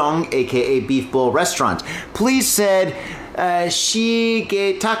gyudon, aka Beef Bowl restaurant. Police said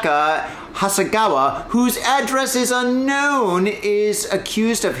Shigetaka Hasagawa, whose address is unknown, is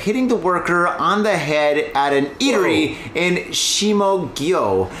accused of hitting the worker on the head at an eatery in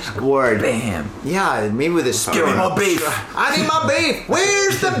Shimogyo ward. Bam. Yeah, maybe with a spoon. Give me my beef. I need my beef.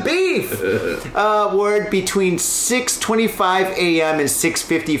 Where's the beef? Word between 6:25 a.m. and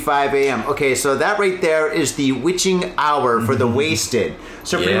 6:55 a.m. Okay, so that right there is the witching hour for the wasted.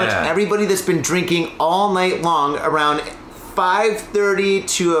 So pretty much Yeah. everybody that's been drinking all night long around 5:30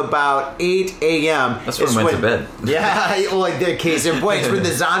 to about 8 a.m. That's when I went to bed. Yeah, well, like the case in point. It's when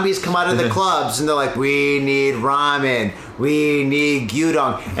the zombies come out of the clubs and they're like, we need ramen, we need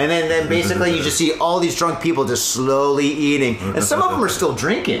gyudon. And then basically you just see all these drunk people just slowly eating. And some of them are still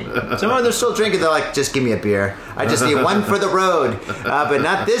drinking. Some of them are still drinking. They're like, just give me a beer. I just need one for the road. But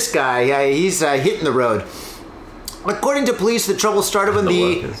not this guy. Yeah, he's hitting the road. According to police, the trouble started when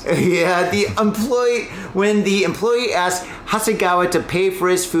the employee asked Hasegawa to pay for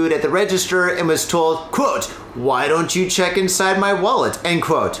his food at the register and was told, quote, "Why don't you check inside my wallet?" End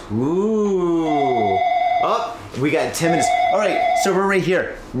quote. Ooh. Oh, we got 10 minutes. All right, so we're right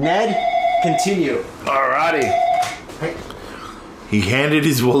here. Ned, continue. Alrighty. He handed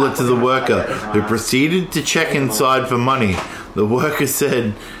his wallet to the worker, who proceeded to check inside for money. The worker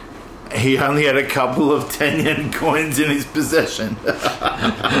said he only had a couple of 10-yen coins in his possession.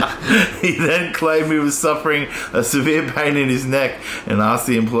 He then claimed he was suffering a severe pain in his neck and asked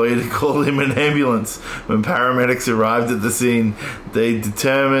the employee to call him an ambulance. When paramedics arrived at the scene, they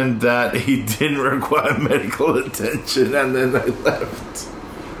determined that he didn't require medical attention, and then they left.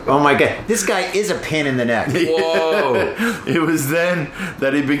 Oh my God, this guy is a pain in the neck. Whoa. It was then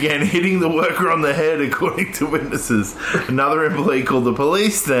that he began hitting the worker on the head, according to witnesses. Another employee called the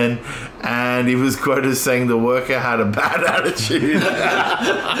police then, and he was quoted as saying the worker had a bad attitude.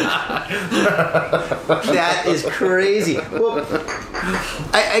 That is crazy. Well,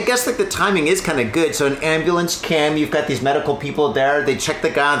 I guess like the timing is kind of good. So an ambulance came, you've got these medical people there, they check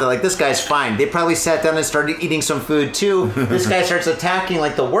the guy, they're like, this guy's fine. They probably sat down and started eating some food too. This guy starts attacking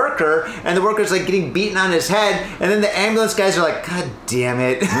like the worker, and the worker's like getting beaten on his head, and then the ambulance guys are like, God damn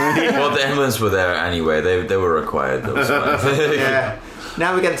it. Well, the ambulance were there anyway. They were required. That was fine. Yeah.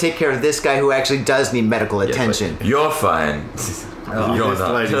 Now we got to take care of this guy who actually does need medical attention. You're fine. You're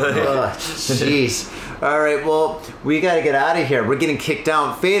not. Jeez. All right, well, we got to get out of here. We're getting kicked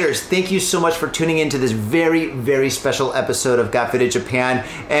out. Faders, thank you so much for tuning into this very, very special episode of Got Faded Japan.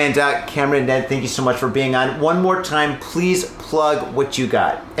 And Cameron and Ned, thank you so much for being on. One more time, please plug what you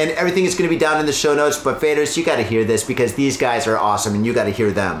got. And everything is going to be down in the show notes, but Faders, you got to hear this because these guys are awesome and you got to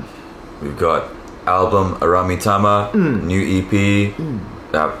hear them. We've got album Aramitama, new EP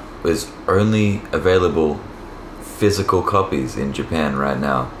that is only available physical copies in Japan right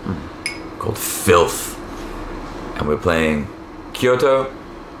now, called Filth. And we're playing Kyoto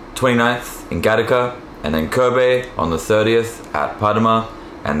 29th in Gattaca, and then Kobe on the 30th at Padma,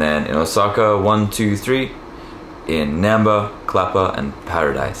 and then in Osaka 1, 2, 3 in Namba, Clapper, and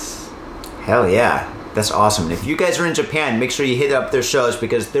Paradise. Hell yeah. That's awesome. And if you guys are in Japan, make sure you hit up their shows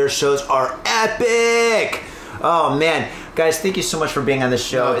because their shows are epic. Oh, man. Guys, thank you so much for being on the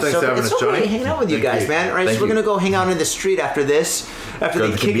show. Thanks for having us, Johnny. Great hanging out with you guys, man. All right, so we're going to go hang out in the street after this. After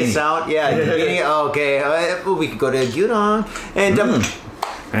they kick us out. Yeah, okay. We could go to Gyudon. And go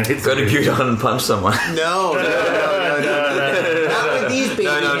to Gyudon and punch someone. No. Not with these baby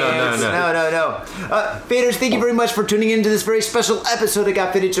hands. No. Faders, thank you very much for tuning into this very special episode of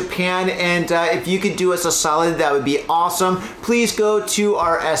Got Faded Japan. And if you could do us a solid, that would be awesome. Please go to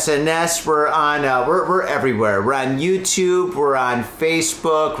our SNS. We're on. We're everywhere. We're on YouTube. We're on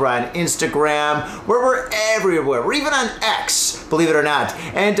Facebook. We're on Instagram. We're everywhere. We're even on X. Believe it or not.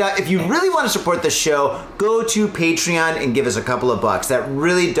 And if you really want to support the show, go to Patreon and give us a couple of bucks. That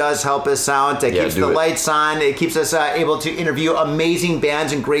really does help us out. It keeps the lights on. It keeps us able to interview amazing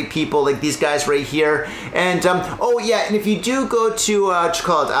bands and great people like these guys right here. And and if you do go to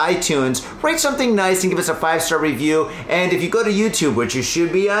iTunes, write something nice and give us a 5-star review. And if you go to YouTube, which you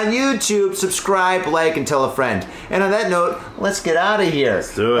should be on YouTube, subscribe, like, and tell a friend. And on that note, let's get out of here.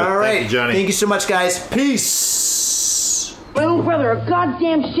 Let's do it. All right, thank you, Johnny. Thank you so much, guys. Peace. My own brother, a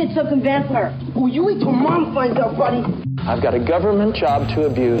goddamn shit-sucking vampire. Oh, you wait till Mom finds out, buddy. I've got a government job to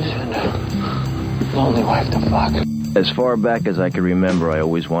abuse and a lonely wife to fuck. As far back as I can remember, I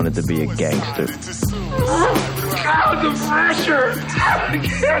always wanted to be a gangster. God, the pressure! I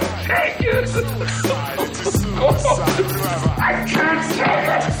can't take it! I can't take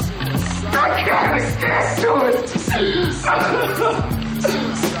it! I can't stand to it!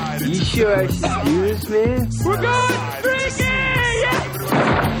 You sure I should do this, man? We're going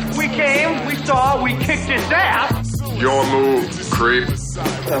drinking! We came, we saw, we kicked his ass! Your move, creep.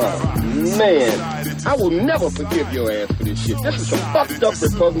 Oh, man. I will never forgive your ass for this shit. This is some fucked up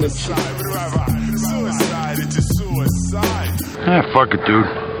repugnant shit. Fuck it, dude.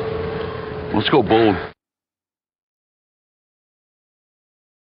 Let's go bold.